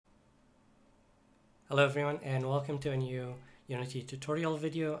Hello everyone and welcome to a new Unity tutorial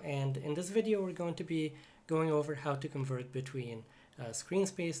video, and in this video we're going to be going over how to convert between screen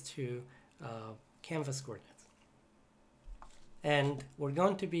space to canvas coordinates. And we're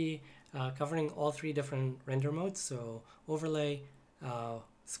going to be covering all three different render modes, so overlay,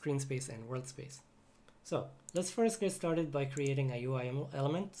 screen space, and world space. So let's first get started by creating a UI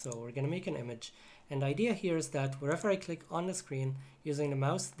element. So we're going to make an image, and the idea here is that wherever I click on the screen using the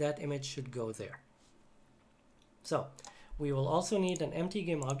mouse, that image should go there. So we will also need an empty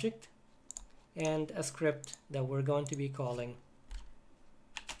game object and a script that we're going to be calling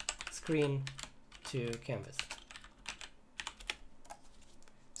screen to canvas.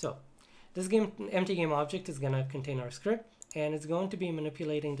 So this empty game object is going to contain our script, and it's going to be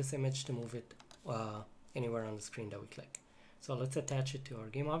manipulating this image to move it anywhere on the screen that we click. So let's attach it to our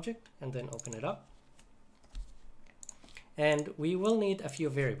game object and then open it up. And we will need a few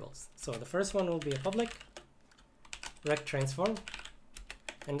variables. So the first one will be a public rect transform,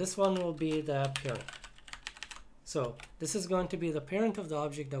 and this one will be the parent. So this is going to be the parent of the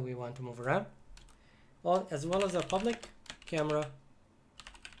object that we want to move around, as well as a public camera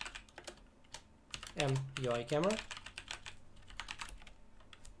UI camera.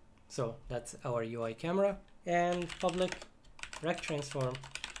 So that's our UI camera, and public rect transform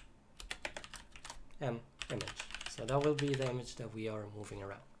image. So that will be the image that we are moving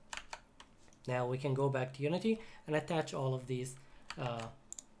around. Now we can go back to Unity and attach all of these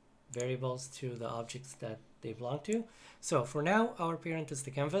variables to the objects that they belong to. So for now, our parent is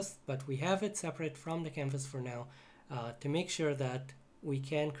the canvas, but we have it separate from the canvas for now to make sure that we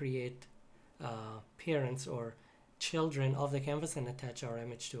can create parents or children of the canvas and attach our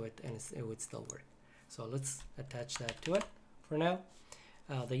image to it, and it would still work. So let's attach that to it for now.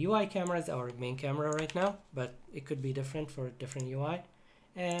 The UI camera is our main camera right now, but it could be different for different UI.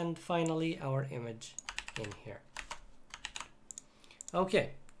 And finally, our image in here.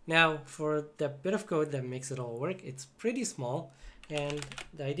 Okay, now for the bit of code that makes it all work, it's pretty small, and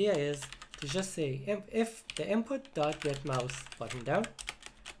the idea is to just say if the input.getMouse button down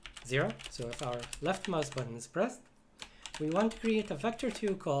 0, so if our left mouse button is pressed, we want to create a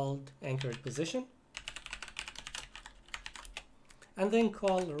vector2 called anchored position, and then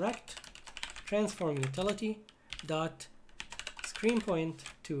call rect transform utility dot screen point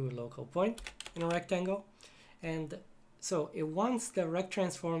to local point in a rectangle. And so it wants the rect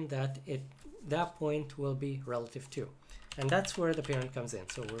transform that point will be relative to, and that's where the parent comes in.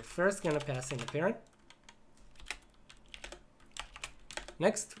 So we're first going to pass in the parent.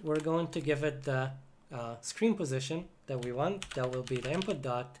 Next, we're going to give it the screen position that we want. That will be the input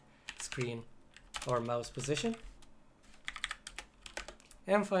dot screen or mouse position.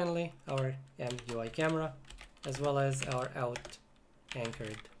 And finally, our UI camera, as well as our out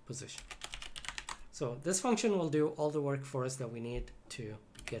anchored position. So this function will do all the work for us that we need to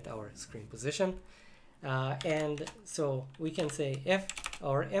get our screen position. And so we can say if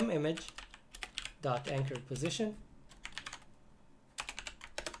our image dot anchored position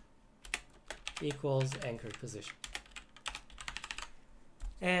equals anchored position.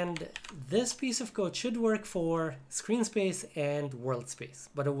 And this piece of code should work for screen space and world space,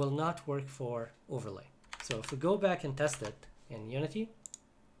 but it will not work for overlay. So if we go back and test it in Unity,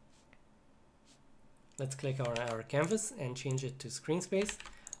 let's click on our canvas and change it to screen space.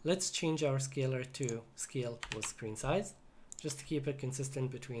 Let's change our scaler to scale with screen size, just to keep it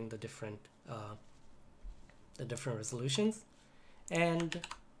consistent between the different resolutions. And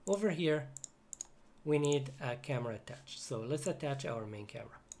over here, we need a camera attached. So let's attach our main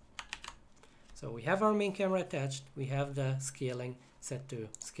camera. So we have our main camera attached. We have the scaling set to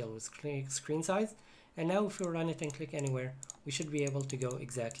scale with screen size. And now if we run it and click anywhere, we should be able to go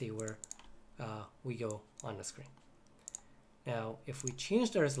exactly where we go on the screen. Now, if we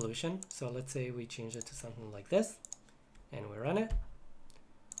change the resolution, so let's say we change it to something like this, and we run it,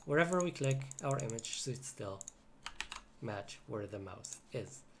 wherever we click, our image should still match where the mouse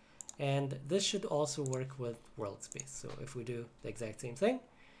is. And this should also work with world space. So if we do the exact same thing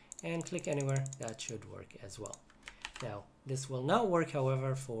and click anywhere, that should work as well. Now, this will not work,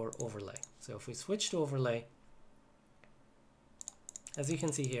 however, for overlay. So if we switch to overlay, as you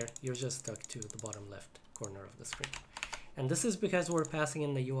can see here, you're just stuck to the bottom left corner of the screen. And this is because we're passing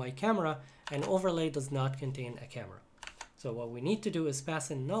in the UI camera, and overlay does not contain a camera. So what we need to do is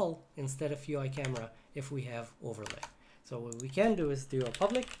pass in null instead of UI camera if we have overlay. So what we can do is do a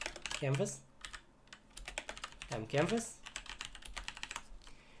public canvas, canvas.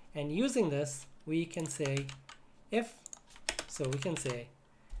 And using this, we can say we can say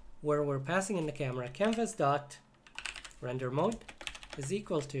where we're passing in the camera, canvas dot render mode is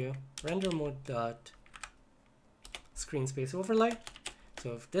equal to render mode dot screen space overlay.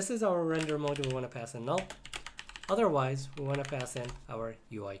 So if this is our render mode, we want to pass in null. Otherwise, we want to pass in our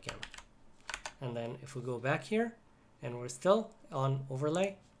UI camera. And then if we go back here and we're still on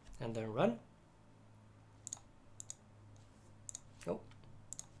overlay and then run. Oh,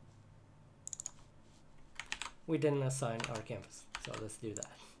 we didn't assign our canvas. So let's do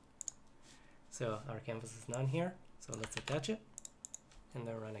that. So our canvas is none here. So let's attach it and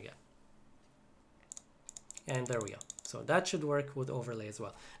then run again. And there we go. So that should work with overlay as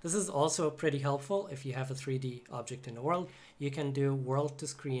well. This is also pretty helpful if you have a 3D object in the world. You can do world to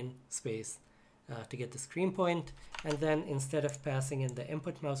screen space to get the screen point, and then instead of passing in the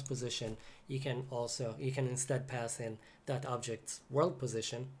input mouse position, you can instead pass in that object's world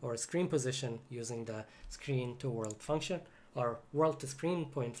position or screen position using the screen to world function or world to screen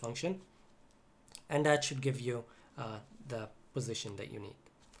point function, and that should give you the position that you need.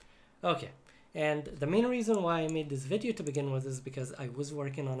 Okay. And the main reason why I made this video to begin with is because I was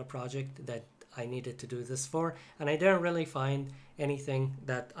working on a project that I needed to do this for, and I didn't really find anything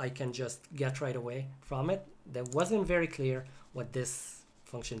that I can just get right away from it. That wasn't very clear what this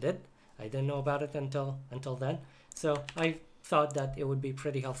function did. I didn't know about it until then. So I thought that it would be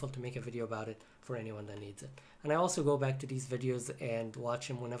pretty helpful to make a video about it for anyone that needs it. And I also go back to these videos and watch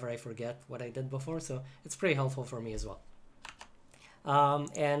them whenever I forget what I did before, so it's pretty helpful for me as well.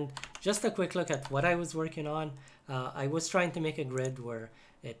 And just a quick look at what I was working on. I was trying to make a grid where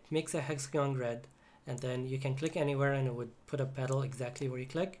it makes a hexagon grid, and then you can click anywhere and it would put a pedal exactly where you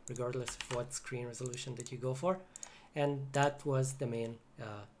click, regardless of what screen resolution that you go for. And that was the main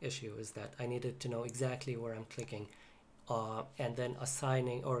issue, is that I needed to know exactly where I'm clicking and then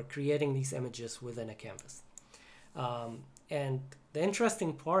assigning or creating these images within a canvas. And the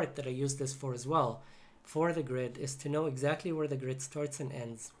interesting part that I use this for as well for the grid is to know exactly where the grid starts and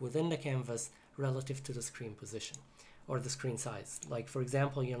ends within the canvas relative to the screen position or the screen size. Like for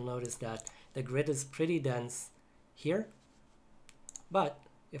example, you'll notice that the grid is pretty dense here, but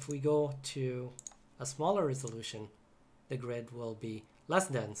if we go to a smaller resolution, the grid will be less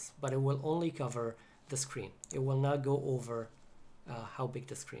dense, but it will only cover the screen. It will not go over how big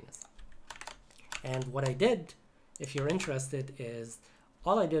the screen is. And what I did, if you're interested, is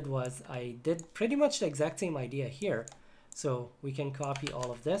all I did was I did pretty much the exact same idea here. So we can copy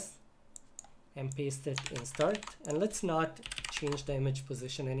all of this and paste it in start. And let's not change the image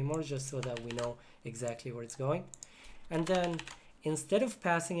position anymore, just so that we know exactly where it's going. And then instead of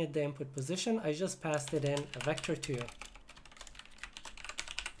passing it the input position, I just passed it in a vector2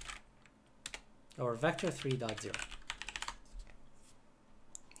 or vector3.0.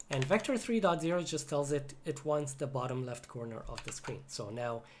 And vector3.0 just tells it wants the bottom left corner of the screen. So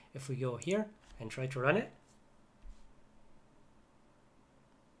now if we go here and try to run it,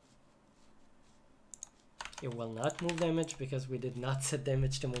 it will not move the image because we did not set the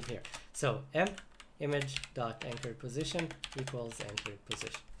image to move here. So image.anchored position equals anchored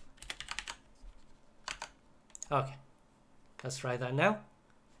position. Okay, let's try that now.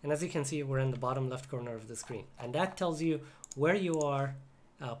 And as you can see, we're in the bottom left corner of the screen. And that tells you where you are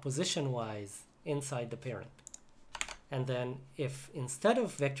position-wise inside the parent. And then if instead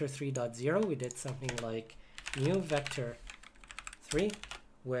of vector3.0, we did something like new vector3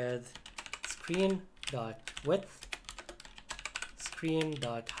 with screen.width,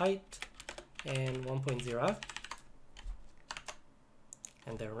 screen.height, and 1.0,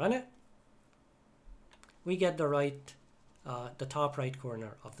 and then run it, we get the right, the top right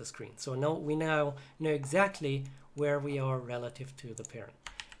corner of the screen. So now we know exactly where we are relative to the parent.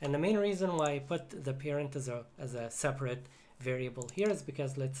 And the main reason why I put the parent as a separate variable here is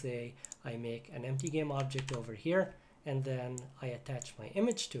because let's say I make an empty game object over here and then I attach my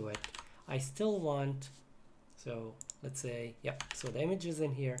image to it. I still want, so let's say, yep, so the image is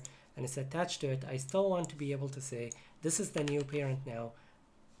in here and it's attached to it. I still want to be able to say, this is the new parent now.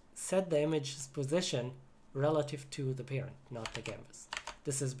 Set the image's position relative to the parent, not the canvas.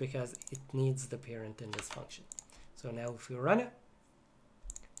 This is because it needs the parent in this function. So now if we run it,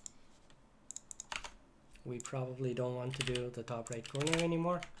 we probably don't want to do the top right corner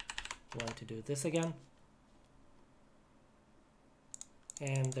anymore. We want to do this again.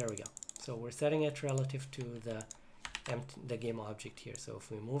 And there we go. So we're setting it relative to the game object here. So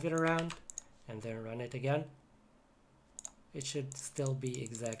if we move it around and then run it again, it should still be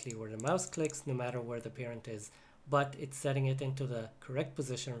exactly where the mouse clicks, no matter where the parent is, but it's setting it into the correct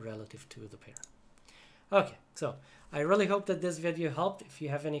position relative to the parent. Okay, so I really hope that this video helped. If you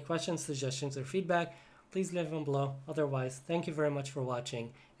have any questions, suggestions, or feedback, please leave them below. Otherwise, thank you very much for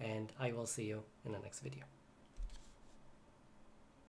watching, and I will see you in the next video.